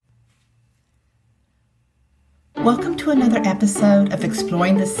Welcome to another episode of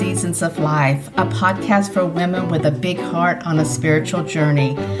Exploring the Seasons of Life, a podcast for women with a big heart on a spiritual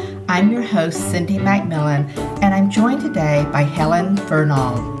journey. I'm your host, Cindy McMillan, and I'm joined today by Helen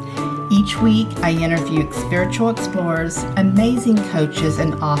Fernald. Each week, I interview spiritual explorers, amazing coaches,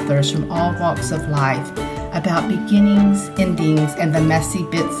 and authors from all walks of life about beginnings, endings, and the messy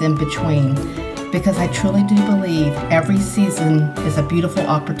bits in between, because I truly do believe every season is a beautiful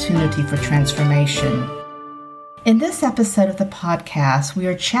opportunity for transformation. In this episode of the podcast, we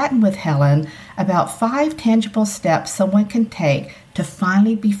are chatting with Helen about 5 tangible steps someone can take to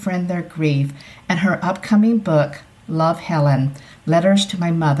finally befriend their grief and her upcoming book, Love Helen, Letters to My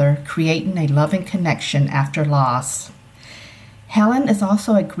Mother, Creating a Loving Connection After Loss. Helen is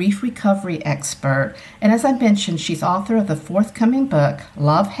also a grief recovery expert, and as I mentioned, she's author of the forthcoming book,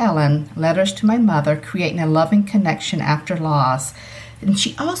 Love Helen, Letters to My Mother, Creating a Loving Connection After Loss. And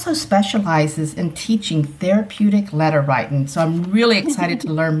she also specializes in teaching therapeutic letter writing. So I'm really excited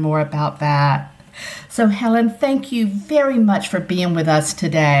to learn more about that. So Helen, thank you very much for being with us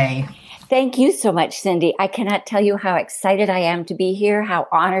today. Thank you so much, Cindy. I cannot tell you how excited I am to be here, how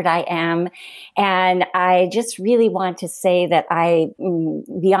honored I am. And I just really want to say that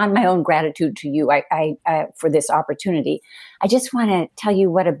beyond my own gratitude to you for this opportunity, I just want to tell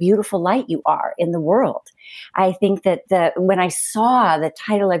you what a beautiful light you are in the world. I think that when I saw the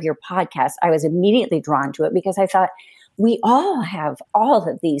title of your podcast, I was immediately drawn to it because I thought, we all have all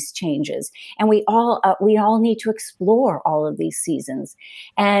of these changes, and we all need to explore all of these seasons.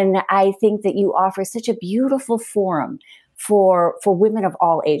 And I think that you offer such a beautiful forum for women of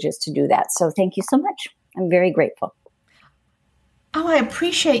all ages to do that. So thank you so much. I'm very grateful. Oh, I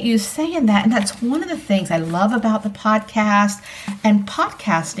appreciate you saying that. And that's one of the things I love about the podcast and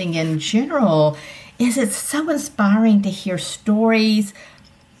podcasting in general is it's so inspiring to hear stories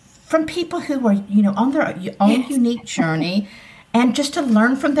from people who are, on their own unique journey and just to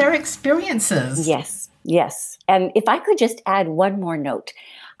learn from their experiences. Yes. And if I could just add one more note.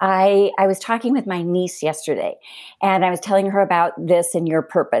 I was talking with my niece yesterday, and I was telling her about this and your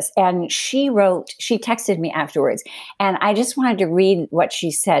purpose. And she texted me afterwards, and I just wanted to read what she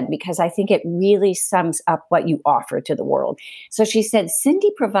said because I think it really sums up what you offer to the world. So she said,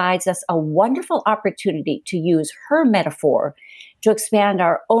 Cindy provides us a wonderful opportunity to use her metaphor to expand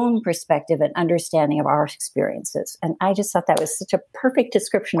our own perspective and understanding of our experiences. And I just thought that was such a perfect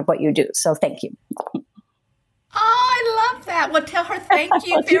description of what you do. So thank you. Oh, I love that. Well, tell her thank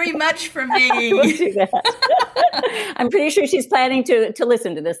you very much for me. We'll do that. I'm pretty sure she's planning to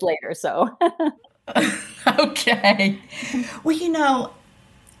listen to this later. So, okay. Well,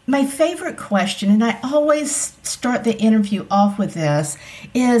 my favorite question, and I always start the interview off with this,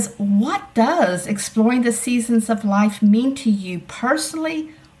 is what does exploring the seasons of life mean to you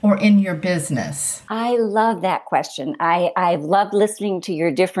personally or in your business? I love that question. I've loved listening to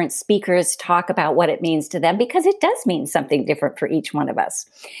your different speakers talk about what it means to them because it does mean something different for each one of us.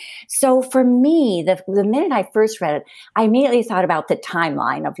 So for me, the minute I first read it, I immediately thought about the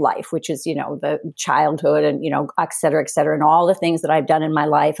timeline of life, which is, the childhood and, et cetera, and all the things that I've done in my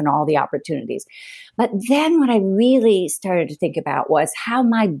life and all the opportunities. But then what I really started to think about was how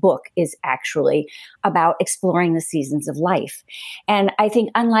my book is actually about exploring the seasons of life. And I think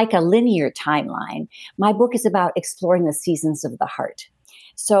unlike a linear timeline, my book is about exploring the seasons of the heart.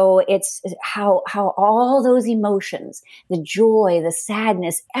 So it's how all those emotions, the joy, the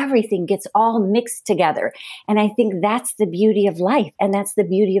sadness, everything gets all mixed together. And I think that's the beauty of life. And that's the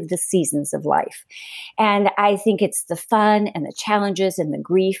beauty of the seasons of life. And I think it's the fun and the challenges and the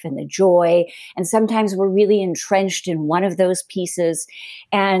grief and the joy. And sometimes we're really entrenched in one of those pieces.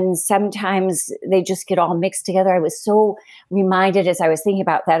 And sometimes they just get all mixed together. I was so reminded as I was thinking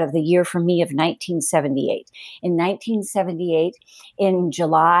about that of the year for me of 1978. In 1978, in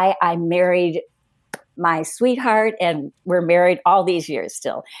July, I married my sweetheart, and we're married all these years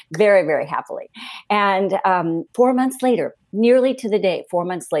still, very, very happily. And 4 months later, nearly to the day, 4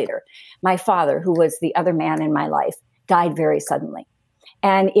 months later, my father, who was the other man in my life, died very suddenly.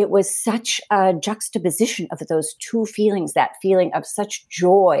 And it was such a juxtaposition of those two feelings, that feeling of such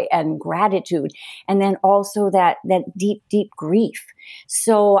joy and gratitude, and then also that deep, deep grief.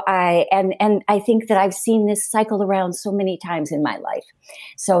 So I think that I've seen this cycle around so many times in my life.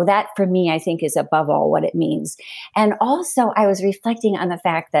 So that for me, I think is above all what it means. And also I was reflecting on the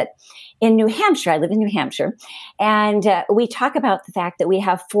fact that in New Hampshire, I live in New Hampshire, and we talk about the fact that we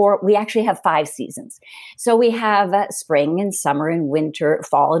actually have 5 seasons. So we have spring and summer and winter,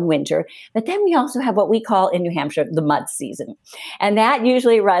 fall and winter, but then we also have what we call in New Hampshire, the mud season. And that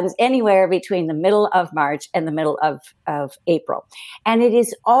usually runs anywhere between the middle of March and the middle of April. And it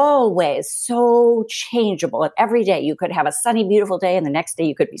is always so changeable. And every day you could have a sunny, beautiful day, and the next day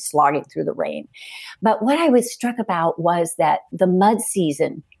you could be slogging through the rain. But what I was struck about was that the mud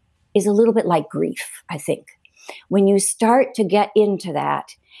season is a little bit like grief, I think. When you start to get into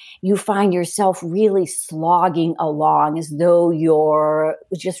that, you find yourself really slogging along as though you're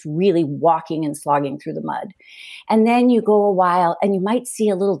just really walking and slogging through the mud. And then you go a while and you might see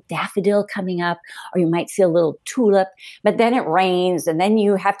a little daffodil coming up, or you might see a little tulip, but then it rains and then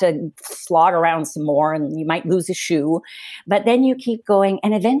you have to slog around some more and you might lose a shoe. But then you keep going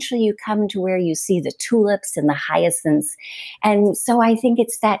and eventually you come to where you see the tulips and the hyacinths. And so I think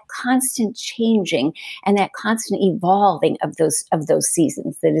it's that constant changing and that constant evolving of those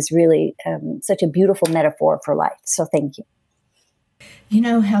seasons that is really such a beautiful metaphor for life. So thank you. You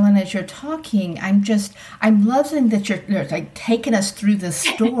know, Helen, as you're talking, I'm loving that you're like taking us through the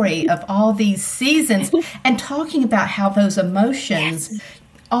story of all these seasons and talking about how those emotions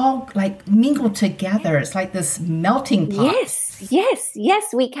all like mingle together. It's like this melting pot.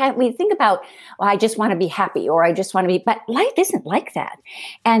 Yes. We think about, well, I just want to be happy, or I just want to be, but life isn't like that.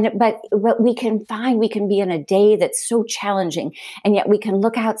 But we can be in a day that's so challenging, and yet we can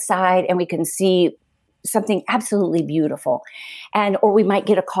look outside and we can see something absolutely beautiful. Or we might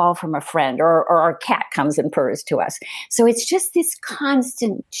get a call from a friend, or our cat comes and purrs to us. So it's just this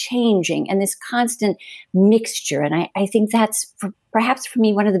constant changing and this constant mixture. And I think that's perhaps for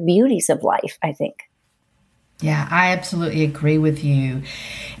me one of the beauties of life, I think. Yeah, I absolutely agree with you.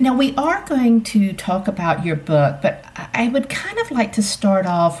 Now, we are going to talk about your book, but I would kind of like to start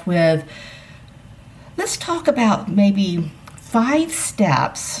off with, let's talk about maybe 5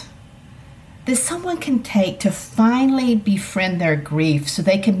 steps that someone can take to finally befriend their grief so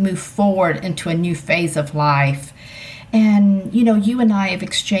they can move forward into a new phase of life. And, you know, you and I have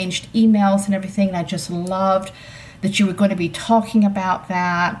exchanged emails and everything, and I just loved that you were going to be talking about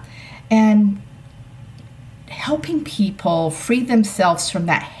that and helping people free themselves from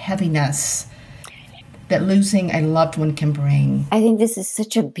that heaviness that losing a loved one can bring. I think this is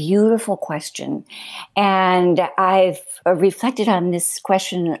such a beautiful question. And I've reflected on this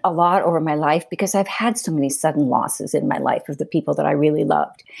question a lot over my life because I've had so many sudden losses in my life of the people that I really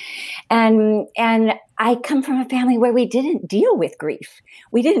loved. And I come from a family where we didn't deal with grief.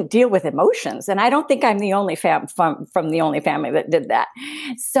 We didn't deal with emotions. And I don't think I'm the only from the only family that did that.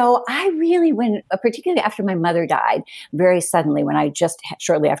 So I really, particularly after my mother died very suddenly,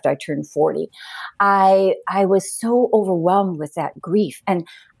 shortly after I turned 40, I was so overwhelmed with that grief. And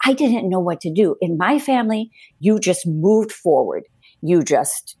I didn't know what to do. In my family, you just moved forward. You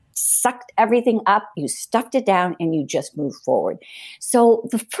just sucked everything up, you stuffed it down, and you just moved forward. So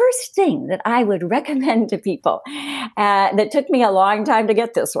the first thing that I would recommend to people, that took me a long time to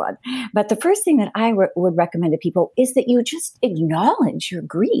get this one, but the first thing that I would recommend to people is that you just acknowledge your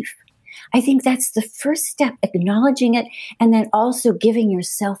grief. I think that's the first step, acknowledging it, and then also giving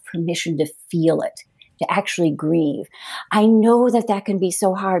yourself permission to feel it, to actually grieve. I know that can be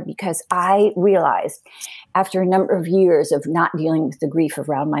so hard because I realized after a number of years of not dealing with the grief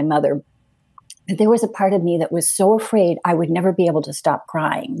around my mother, that there was a part of me that was so afraid I would never be able to stop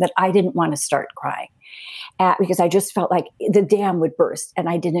crying, that I didn't want to start crying because I just felt like the dam would burst and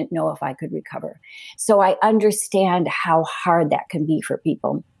I didn't know if I could recover. So I understand how hard that can be for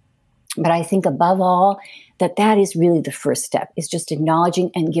people. But I think above all, that is really the first step, is just acknowledging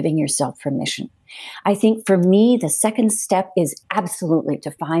and giving yourself permission. I think for me, the second step is absolutely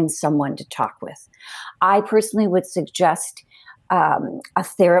to find someone to talk with. I personally would suggest a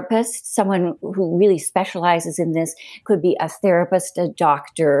therapist, someone who really specializes in this. Could be a therapist, a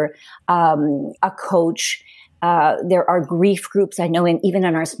doctor, a coach. There are grief groups. I know even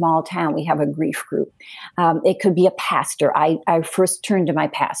in our small town, we have a grief group. It could be a pastor. I first turned to my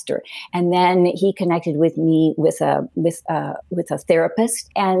pastor, and then he connected with me with a therapist,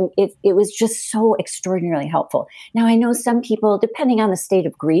 and it was just so extraordinarily helpful. Now, I know some people, depending on the state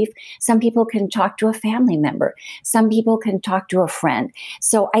of grief, some people can talk to a family member. Some people can talk to a friend.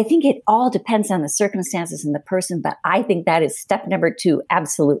 So I think it all depends on the circumstances and the person, but I think that is step number 2,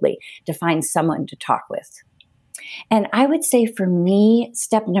 absolutely, to find someone to talk with. And I would say for me,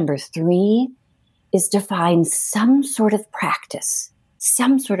 step number 3 is to find some sort of practice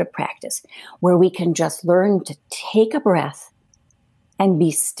where we can just learn to take a breath and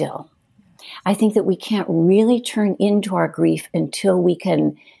be still. I think that we can't really turn into our grief until we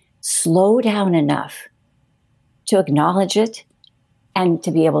can slow down enough to acknowledge it and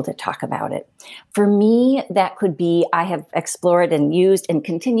to be able to talk about it. For me, that could be, I have explored and used and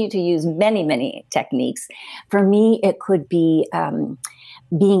continue to use many, many techniques. For me, it could be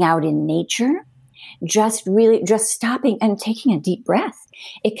being out in nature. just stopping and taking a deep breath.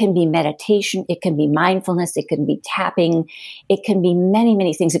 It can be meditation. It can be mindfulness. It can be tapping. It can be many,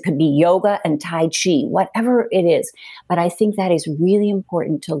 many things. It could be yoga and Tai Chi, whatever it is. But I think that is really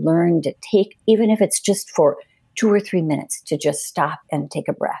important to learn to take, even if it's just for 2 or 3 minutes, to just stop and take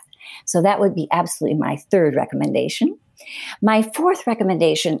a breath. So that would be absolutely my third recommendation. My fourth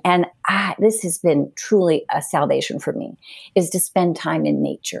recommendation, and this has been truly a salvation for me, is to spend time in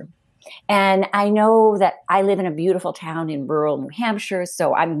nature. And I know that I live in a beautiful town in rural New Hampshire,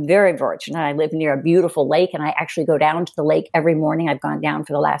 so I'm very fortunate. I live near a beautiful lake, and I actually go down to the lake every morning. I've gone down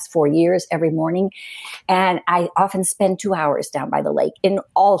for the last 4 years every morning, and I often spend 2 hours down by the lake in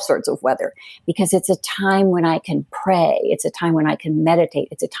all sorts of weather, because it's a time when I can pray. It's a time when I can meditate.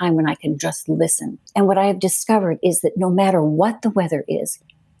 It's a time when I can just listen. And what I have discovered is that no matter what the weather is,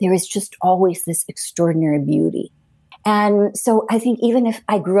 there is just always this extraordinary beauty. And so I think even if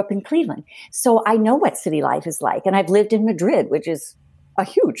I grew up in Cleveland, so I know what city life is like. And I've lived in Madrid, which is a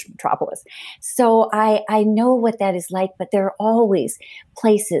huge metropolis. So I know what that is like, but there are always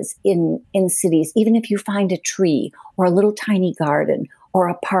places in cities, even if you find a tree or a little tiny garden or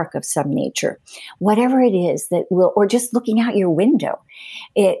a park of some nature, whatever it is that will, or just looking out your window,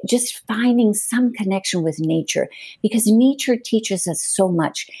 just finding some connection with nature, because nature teaches us so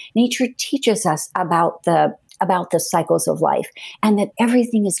much. Nature teaches us about the cycles of life, and that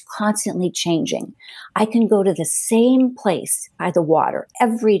everything is constantly changing. I can go to the same place by the water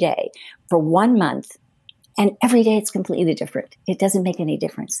every day for 1 month, and every day it's completely different. It doesn't make any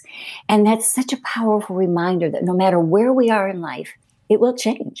difference. And that's such a powerful reminder that no matter where we are in life, it will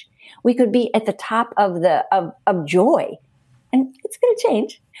change. We could be at the top of joy, and it's going to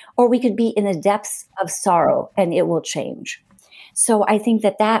change. Or we could be in the depths of sorrow, and it will change. So I think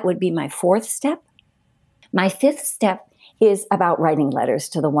that would be my fourth step. My fifth step is about writing letters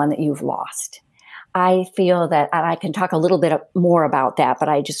to the one that you've lost. I feel that, and I can talk a little bit more about that, but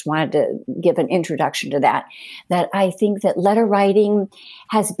I just wanted to give an introduction to that I think that letter writing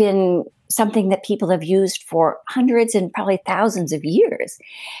has been something that people have used for hundreds and probably thousands of years.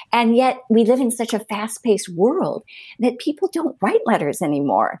 And yet we live in such a fast-paced world that people don't write letters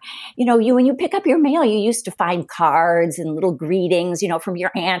anymore. When you pick up your mail, you used to find cards and little greetings, from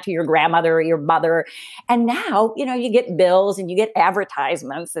your aunt or your grandmother or your mother. And now, you get bills and you get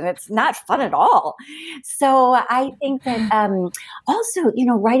advertisements, and it's not fun at all. So I think that also,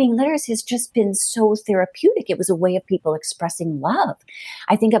 writing letters has just been so therapeutic. It was a way of people expressing love.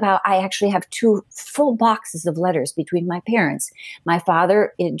 I think about, I actually have 2 full boxes of letters between my parents. My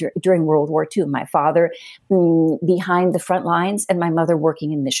father during World War II, my father behind the front lines, and my mother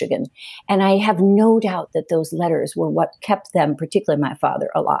working in Michigan. And I have no doubt that those letters were what kept them, particularly my father,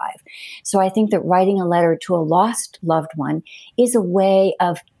 alive. So I think that writing a letter to a lost loved one is a way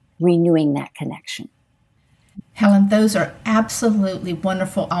of renewing that connection. Helen, those are absolutely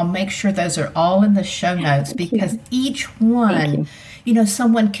wonderful. I'll make sure those are all in the show notes, because each one,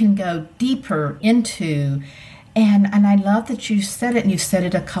 someone can go deeper into. And I love that you said it, and you said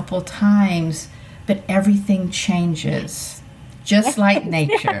it a couple times, but everything changes, just like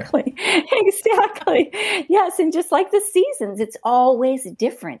nature. Exactly. Yes, and just like the seasons, it's always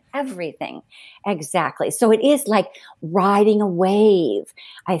different, everything. Exactly. So it is like riding a wave,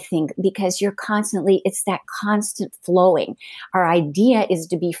 I think, because it's that constant flowing. Our idea is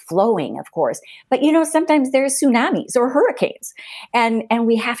to be flowing, of course, but sometimes there's tsunamis or hurricanes, and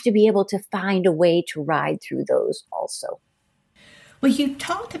we have to be able to find a way to ride through those also. Well, you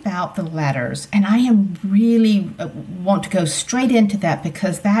talked about the letters, and I am really want to go straight into that,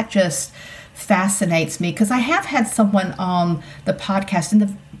 because that just fascinates me. Because I have had someone on the podcast in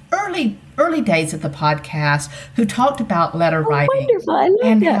the early days of the podcast who talked about letter writing. Wonderful. I love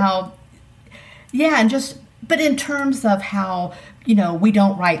and that. How, but in terms of how, we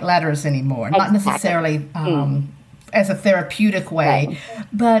don't write letters anymore, not necessarily as a therapeutic way. Right.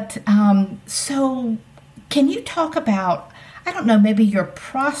 But so can you talk about, I don't know, maybe your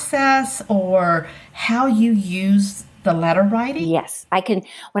process or how you use the letter writing? Yes, I can.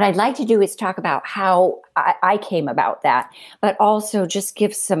 What I'd like to do is talk about how I came about that, but also just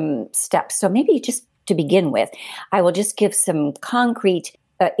give some steps. So maybe just to begin with, I will just give some concrete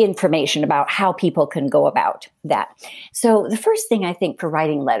information about how people can go about that. So the first thing I think for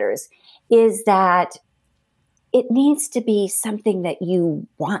writing letters is that it needs to be something that you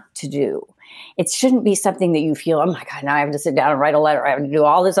want to do. It shouldn't be something that you feel, oh my God, now I have to sit down and write a letter. I have to do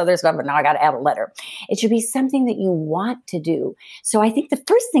all this other stuff, but now I got to add a letter. It should be something that you want to do. So I think the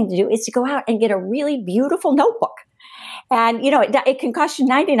first thing to do is to go out and get a really beautiful notebook And, it can cost you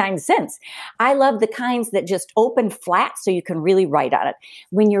 99 cents. I love the kinds that just open flat so you can really write on it.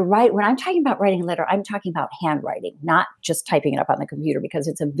 When I'm talking about writing a letter, I'm talking about handwriting, not just typing it up on the computer, because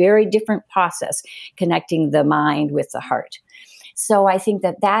it's a very different process connecting the mind with the heart. So I think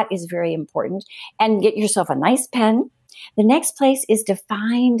that is very important. And get yourself a nice pen. The next place is to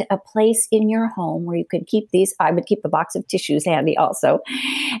find a place in your home where you could keep these. I would keep a box of tissues handy also.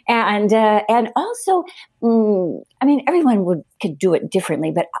 And also, everyone could do it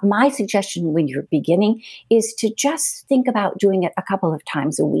differently. But my suggestion when you're beginning is to just think about doing it a couple of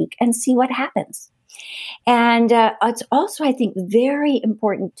times a week and see what happens. And it's also, I think, very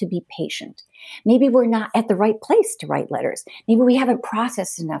important to be patient. Maybe we're not at the right place to write letters. Maybe we haven't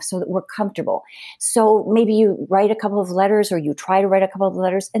processed enough so that we're comfortable. So maybe you write a couple of letters, or you try to write a couple of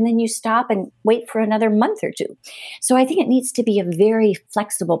letters, and then you stop and wait for another month or two. So I think it needs to be a very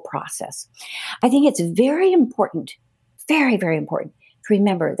flexible process. I think it's very important, very, very important to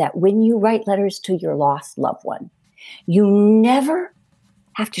remember that when you write letters to your lost loved one, you never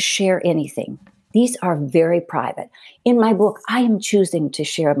have to share anything. These are very private. In my book, I am choosing to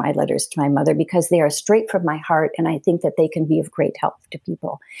share my letters to my mother because they are straight from my heart, and I think that they can be of great help to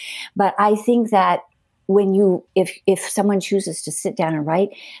people. But I think that if someone chooses to sit down and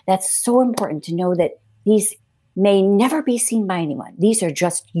write, that's so important to know that these may never be seen by anyone. These are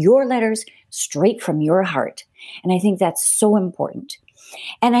just your letters straight from your heart. And I think that's so important.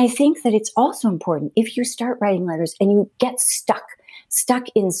 And I think that it's also important if you start writing letters and you get stuck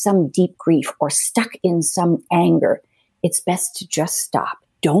in some deep grief or stuck in some anger, it's best to just stop.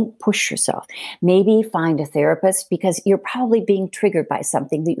 Don't push yourself. Maybe find a therapist, because you're probably being triggered by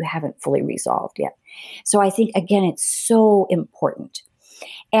something that you haven't fully resolved yet. So I think, again, it's so important.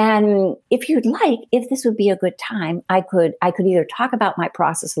 And if you'd like, if this would be a good time, I could either talk about my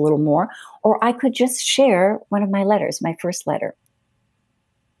process a little more, or I could just share one of my letters, my first letter.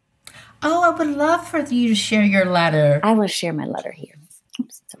 Oh, I would love for you to share your letter. I will share my letter here.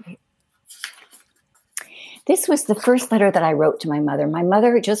 Oops, it's over here. This was the first letter that I wrote to my mother. My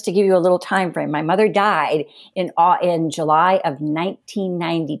mother, just to give you a little time frame, my mother died in July of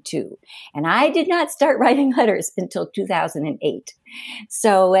 1992. And I did not start writing letters until 2008.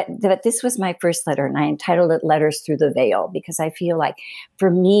 So but this was my first letter, and I entitled it Letters Through the Veil, because I feel like,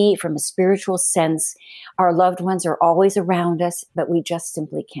 for me, from a spiritual sense, our loved ones are always around us, but we just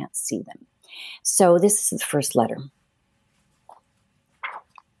simply can't see them. So this is the first letter.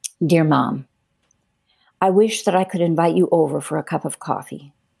 Dear Mom, I wish that I could invite you over for a cup of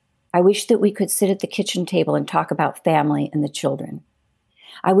coffee. I wish that we could sit at the kitchen table and talk about family and the children.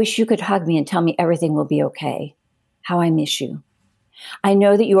 I wish you could hug me and tell me everything will be okay. How I miss you. I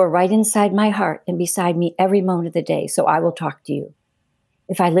know that you are right inside my heart and beside me every moment of the day, so I will talk to you.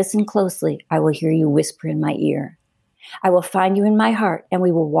 If I listen closely, I will hear you whisper in my ear. I will find you in my heart, and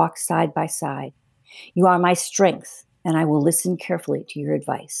we will walk side by side. You are my strength, and I will listen carefully to your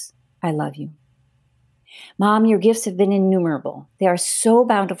advice. I love you. Mom, your gifts have been innumerable. They are so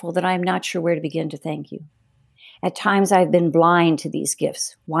bountiful that I am not sure where to begin to thank you. At times, I've been blind to these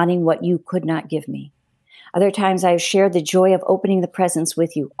gifts, wanting what you could not give me. Other times, I have shared the joy of opening the presents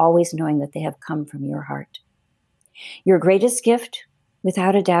with you, always knowing that they have come from your heart. Your greatest gift,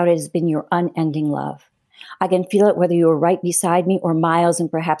 without a doubt, has been your unending love. I can feel it whether you are right beside me or miles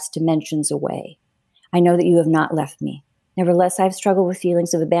and perhaps dimensions away. I know that you have not left me. Nevertheless, I've struggled with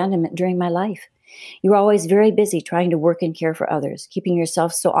feelings of abandonment during my life. You were always very busy trying to work and care for others, keeping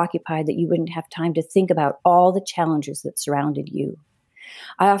yourself so occupied that you wouldn't have time to think about all the challenges that surrounded you.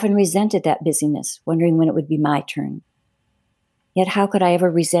 I often resented that busyness, wondering when it would be my turn. Yet how could I ever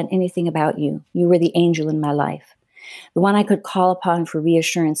resent anything about you? You were the angel in my life, the one I could call upon for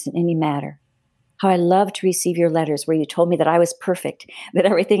reassurance in any matter. How I loved to receive your letters where you told me that I was perfect, that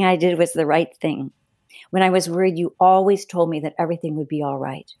everything I did was the right thing. When I was worried, you always told me that everything would be all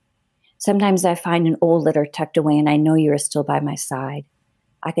right. Sometimes I find an old letter tucked away and I know you are still by my side.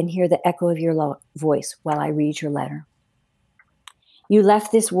 I can hear the echo of your voice while I read your letter. You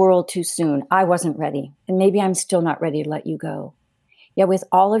left this world too soon. I wasn't ready, and maybe I'm still not ready to let you go. Yet with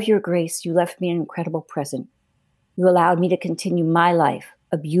all of your grace, you left me an incredible present. You allowed me to continue my life,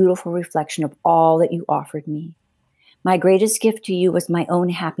 a beautiful reflection of all that you offered me. My greatest gift to you was my own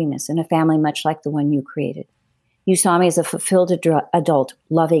happiness and a family much like the one you created. You saw me as a fulfilled adult,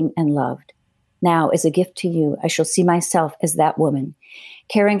 loving and loved. Now, as a gift to you, I shall see myself as that woman,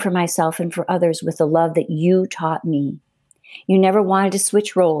 caring for myself and for others with the love that you taught me. You never wanted to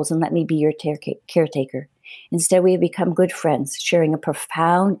switch roles and let me be your caretaker. Instead, we have become good friends, sharing a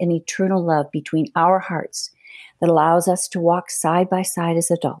profound and eternal love between our hearts that allows us to walk side by side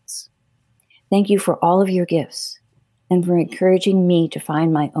as adults. Thank you for all of your gifts. and for encouraging me to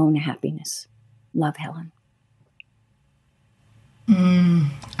find my own happiness. Love, Helen.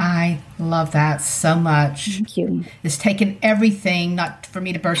 I love that so much. Thank you. It's taken everything not for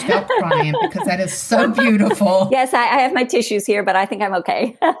me to burst out crying because that is so beautiful. Yes, I have my tissues here, but I think I'm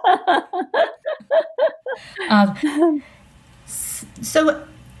okay. So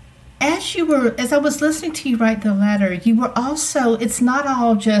as I was listening to you write the letter, you were also, it's not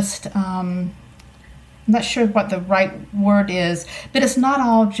all just, I'm not sure what the right word is, but it's not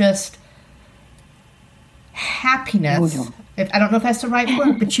all just happiness. Oh, no. I don't know if that's the right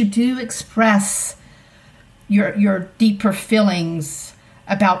word, but you do express your deeper feelings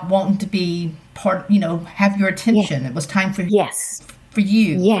about wanting to be part, have your attention. Yes. It was time for for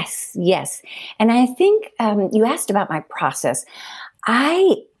you. Yes. And I think you asked about my process.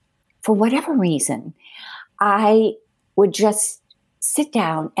 For whatever reason, I would just sit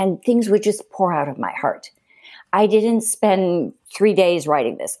down and things would just pour out of my heart. I didn't spend 3 days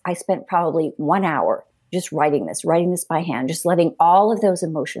writing this. I spent probably 1 hour just writing this by hand, just letting all of those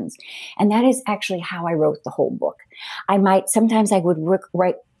emotions. And that is actually how I wrote the whole book. Sometimes I would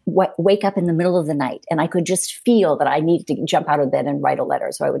wake up in the middle of the night and I could just feel that I needed to jump out of bed and write a letter.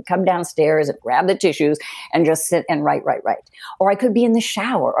 So I would come downstairs and grab the tissues and just sit and write. Or I could be in the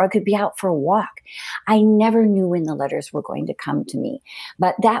shower, or I could be out for a walk. I never knew when the letters were going to come to me,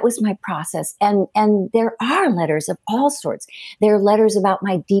 but that was my process. And there are letters of all sorts. There are letters about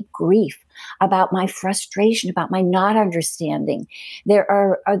my deep grief, about my frustration, about my not understanding. There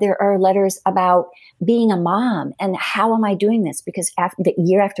are letters about being a mom and how am I doing this? Because the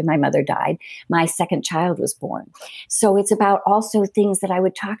year after my mother died, my second child was born. So it's about also things that I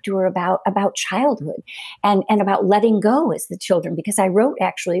would talk to her about childhood and about letting go as the children, because I wrote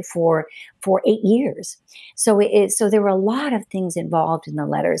actually for 8 years. So there were a lot of things involved in the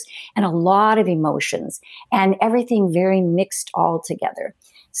letters and a lot of emotions and everything very mixed all together.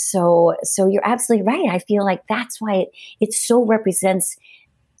 So you're absolutely right. I feel like that's why it so represents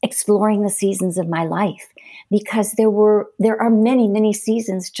exploring the seasons of my life, because there are many, many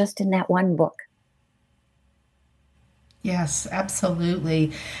seasons just in that one book. Yes,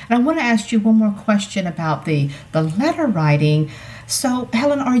 absolutely. And I want to ask you one more question about the letter writing. So,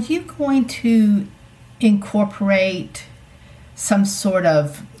 Helen, are you going to incorporate some sort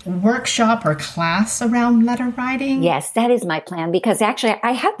of workshop or class around letter writing? Yes, that is my plan, because actually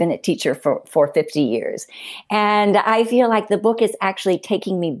I have been a teacher for 50 years. And I feel like the book is actually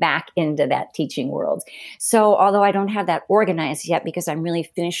taking me back into that teaching world. So although I don't have that organized yet, because I'm really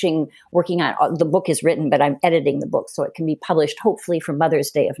working on, the book is written, but I'm editing the book so it can be published hopefully for Mother's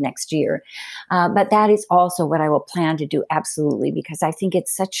Day of next year. But that is also what I will plan to do, absolutely, because I think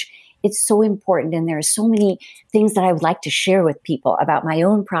it's so important. And there are so many things that I would like to share with people about my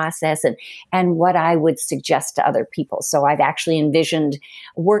own process and what I would suggest to other people. So I've actually envisioned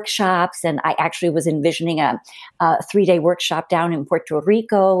workshops, and I actually was envisioning a 3-day workshop down in Puerto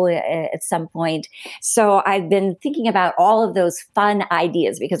Rico at some point. So I've been thinking about all of those fun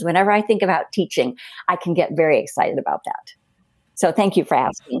ideas, because whenever I think about teaching, I can get very excited about that. So thank you for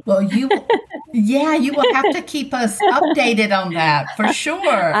asking. Well, you will have to keep us updated on that for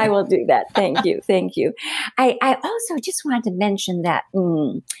sure. I will do that. Thank you. Thank you. I also just wanted to mention that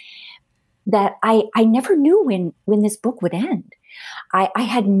that I never knew when this book would end. I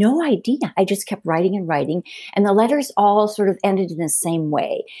had no idea. I just kept writing and writing, and the letters all sort of ended in the same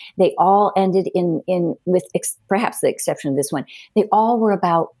way. They all ended with perhaps the exception of this one. They all were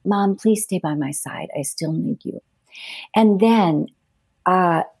about, Mom, please stay by my side. I still need you. And then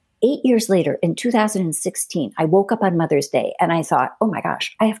 8 years later, in 2016, I woke up on Mother's Day and I thought, oh my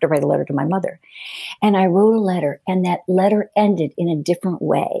gosh, I have to write a letter to my mother. And I wrote a letter, and that letter ended in a different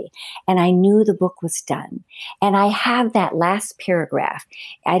way. And I knew the book was done. And I have that last paragraph.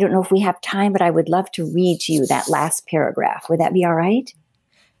 I don't know if we have time, but I would love to read to you that last paragraph. Would that be all right?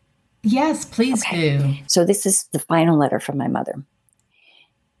 Yes, please do. So this is the final letter from my mother.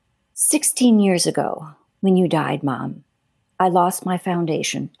 16 years ago, when you died, Mom, I lost my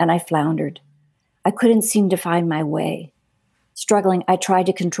foundation and I floundered. I couldn't seem to find my way. Struggling, I tried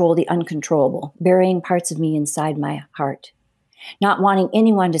to control the uncontrollable, burying parts of me inside my heart. Not wanting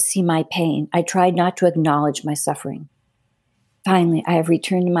anyone to see my pain, I tried not to acknowledge my suffering. Finally, I have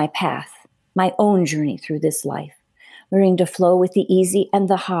returned to my path, my own journey through this life, learning to flow with the easy and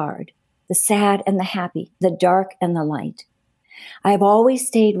the hard, the sad and the happy, the dark and the light. I have always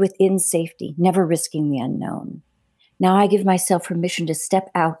stayed within safety, never risking the unknown. Now I give myself permission to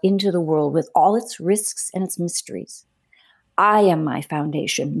step out into the world with all its risks and its mysteries. I am my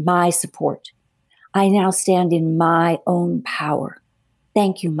foundation, my support. I now stand in my own power.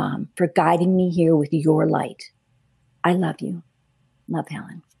 Thank you, Mom, for guiding me here with your light. I love you. Love,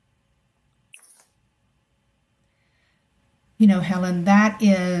 Helen. Helen, that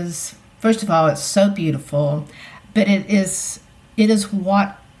is, first of all, it's so beautiful, but it is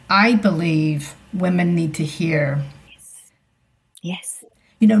what I believe women need to hear. Yes.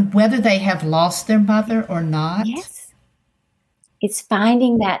 Whether they have lost their mother or not. Yes. It's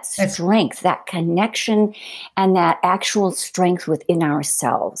finding that strength, that connection, and that actual strength within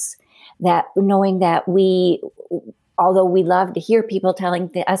ourselves. That knowing that although we love to hear people telling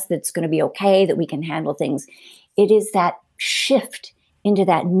us that it's going to be okay, that we can handle things, it is that shift into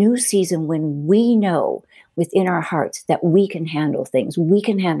that new season when we know within our hearts that we can handle things, we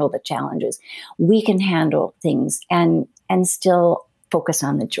can handle the challenges, we can handle things and still focus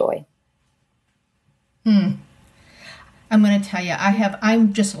on the joy. I'm going to tell you,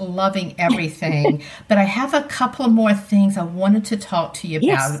 I'm just loving everything, but I have a couple more things I wanted to talk to you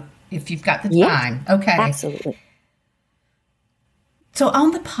about if you've got the time. Okay. Absolutely. So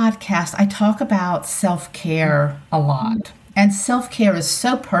on the podcast, I talk about self-care a lot, and self-care is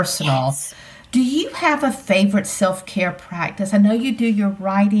so personal. Yes. Do you have a favorite self-care practice? I know you do your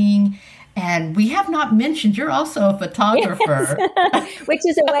writing, and we have not mentioned you're also a photographer. Yes. Which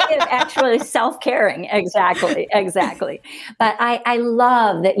is a way of actually self-caring. Exactly. But I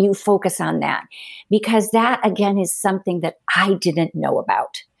love that you focus on that, because that, again, is something that I didn't know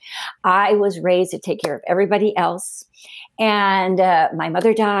about. I was raised to take care of everybody else. And my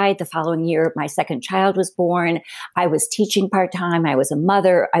mother died the following year. My second child was born. I was teaching part-time. I was a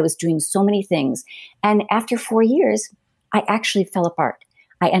mother. I was doing so many things. And after 4 years, I actually fell apart.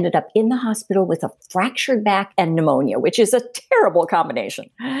 I ended up in the hospital with a fractured back and pneumonia, which is a terrible combination.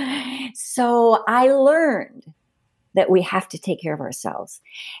 So I learned that we have to take care of ourselves.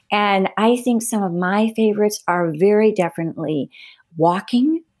 And I think some of my favorites are very definitely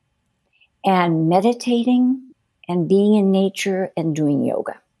walking and meditating and being in nature and doing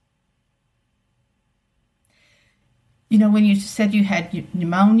yoga. When you said you had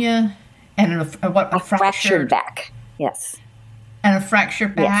pneumonia and a fractured back. Yes. And a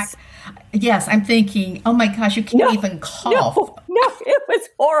fractured back. Yes, I'm thinking, oh my gosh, you can't even cough. No, it was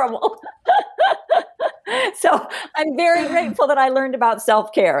horrible. So I'm very grateful that I learned about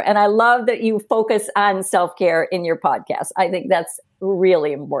self-care. And I love that you focus on self-care in your podcast. I think that's a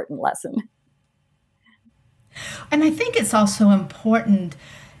really important lesson. And I think it's also important,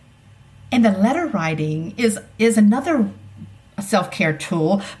 and the letter writing is another self-care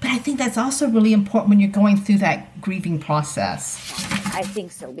tool, but I think that's also really important when you're going through that grieving process. I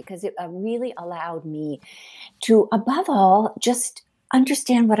think so, because it really allowed me to, above all, just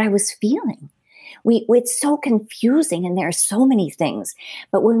understand what I was feeling. It's so confusing, and there are so many things.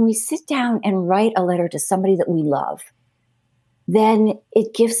 But when we sit down and write a letter to somebody that we love, then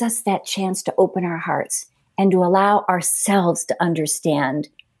it gives us that chance to open our hearts and to allow ourselves to understand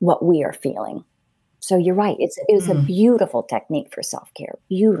what we are feeling. So you're right. It was a beautiful technique for self-care.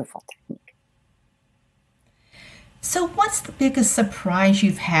 Beautiful technique. So what's the biggest surprise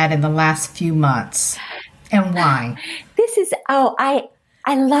you've had in the last few months, and why?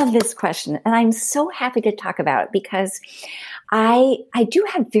 I love this question, and I'm so happy to talk about it, because I do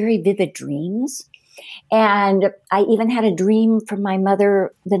have very vivid dreams. And I even had a dream from my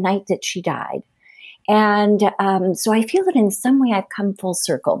mother the night that she died. And so I feel that in some way I've come full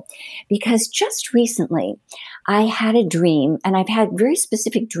circle, because just recently I had a dream, and I've had very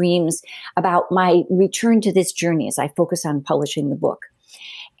specific dreams about my return to this journey as I focus on publishing the book.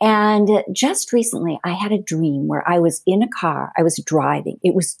 And just recently I had a dream where I was in a car. I was driving.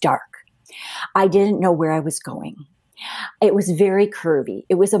 It was dark. I didn't know where I was going. It was very curvy.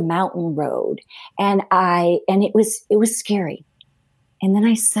 It was a mountain road, and it was scary. And then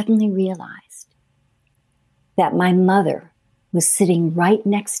I suddenly realized that my mother was sitting right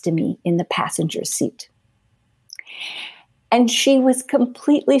next to me in the passenger seat. And she was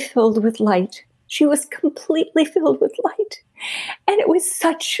completely filled with light. She was completely filled with light. And it was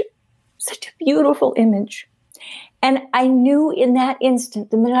such a beautiful image. And I knew in that instant,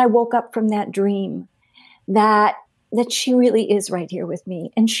 the minute I woke up from that dream, that she really is right here with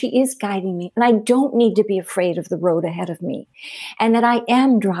me, and she is guiding me, and I don't need to be afraid of the road ahead of me, and that I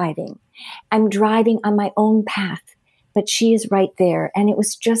am driving. I'm driving on my own path, but she is right there. And it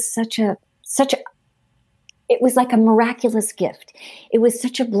was just it was like a miraculous gift. It was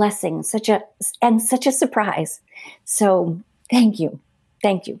such a blessing, such a surprise. So thank you.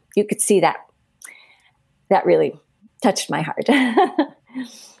 You could see that. That really touched my heart.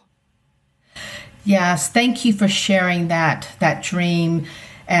 Yes, thank you for sharing that dream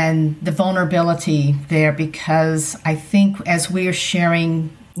and the vulnerability there, because I think as we are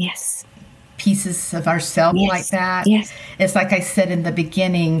sharing pieces of ourselves like that. Yes. It's like I said in the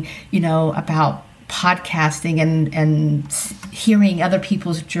beginning, about podcasting and hearing other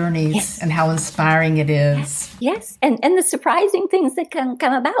people's journeys and how inspiring it is. Yes. And the surprising things that can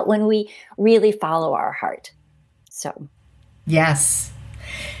come about when we really follow our heart. So. Yes.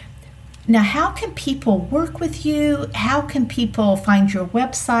 Now, how can people work with you? How can people find your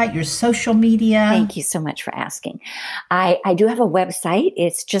website, your social media? Thank you so much for asking. I do have a website.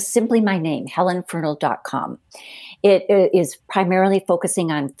 It's just simply my name, helenfernald.com. It is primarily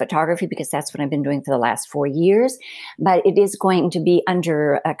focusing on photography because that's what I've been doing for the last 4 years. But it is going to be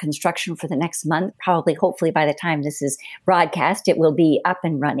under construction for the next month. Probably, hopefully, by the time this is broadcast, it will be up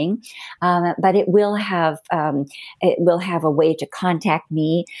and running. But it will have a way to contact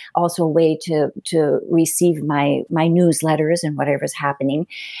me, also a way to receive my newsletters and whatever's happening.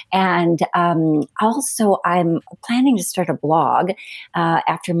 And also, I'm planning to start a blog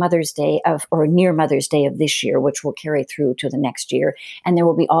after Mother's Day or near Mother's Day of this year, which will carry through to the next year. And there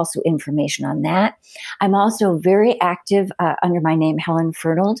will be also information on that. I'm also very active under my name, Helen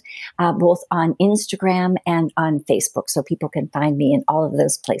Fernald, both on Instagram and on Facebook. So people can find me in all of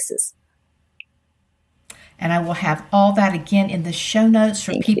those places. And I will have all that again in the show notes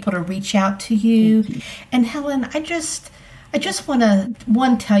for people to reach out to you. And Helen, I just want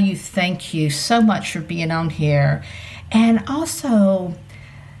to, tell you thank you so much for being on here. And also,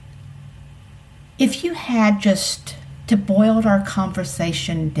 if you had just to boil our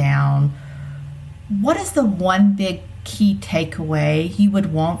conversation down, what is the one big key takeaway you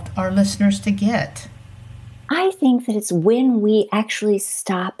would want our listeners to get? I think that it's when we actually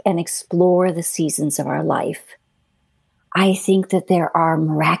stop and explore the seasons of our life. I think that there are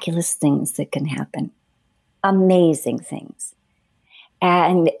miraculous things that can happen, amazing things.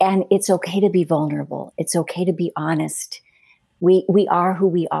 And it's okay to be vulnerable. It's okay to be honest. We are who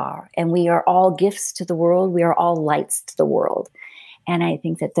we are, and we are all gifts to the world. We are all lights to the world. And I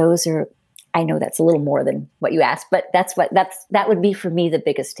think that those are, I know that's a little more than what you asked, but that would be for me the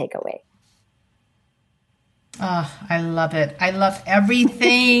biggest takeaway. Oh, I love it. I love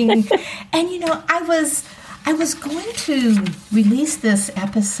everything. And I was going to release this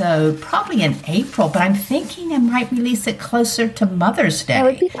episode probably in April, but I'm thinking I might release it closer to Mother's Day. That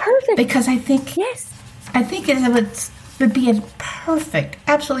would be perfect. Because I think it would be a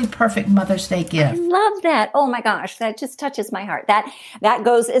absolutely perfect Mother's Day gift. I love that. Oh my gosh, that just touches my heart. That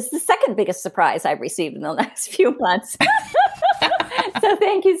is the second biggest surprise I've received in the last few months. So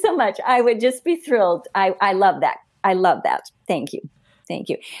thank you so much. I would just be thrilled. I love that. I love that. Thank you. Thank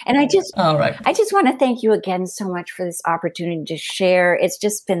you. And I just want to thank you again so much for this opportunity to share. It's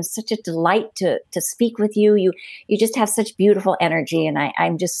just been such a delight to speak with you. You just have such beautiful energy, and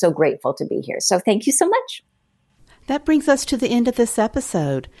I'm just so grateful to be here. So thank you so much. That brings us to the end of this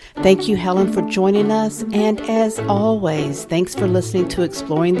episode. Thank you, Helen, for joining us. And as always, thanks for listening to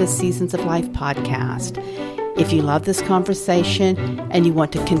Exploring the Seasons of Life podcast. If you love this conversation and you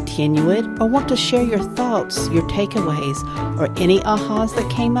want to continue it or want to share your thoughts, your takeaways, or any ahas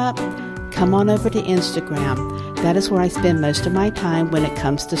that came up, come on over to Instagram. That is where I spend most of my time when it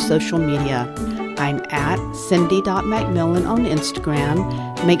comes to social media. I'm at cindy.macmillan on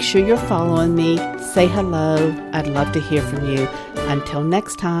Instagram. Make sure you're following me. Say hello. I'd love to hear from you. Until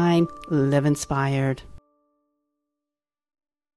next time, live inspired.